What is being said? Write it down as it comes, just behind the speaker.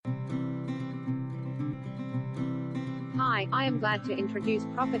Hi, I am glad to introduce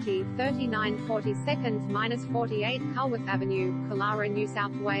property 3942-48 Culworth Avenue, Killara, New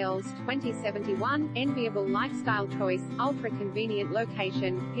South Wales, 2071, enviable lifestyle choice, ultra-convenient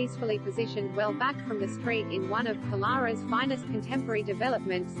location, peacefully positioned well back from the street in one of Killara's finest contemporary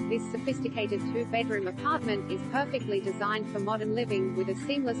developments. This sophisticated two-bedroom apartment is perfectly designed for modern living, with a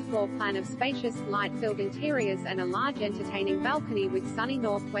seamless floor plan of spacious, light-filled interiors and a large entertaining balcony with sunny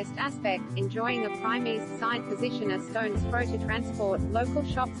northwest aspect, enjoying a prime east side position a stone's throw to transport, local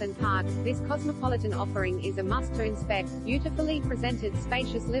shops and parks. This cosmopolitan offering is a must to inspect. Beautifully presented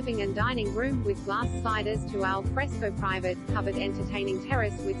spacious living and dining room with glass sliders to al fresco private, covered entertaining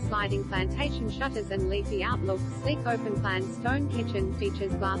terrace with sliding plantation shutters and leafy outlook. Sleek open plan stone kitchen,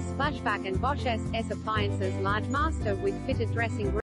 features glass splashback and Bosch S appliances. Large master with fitted dressing room.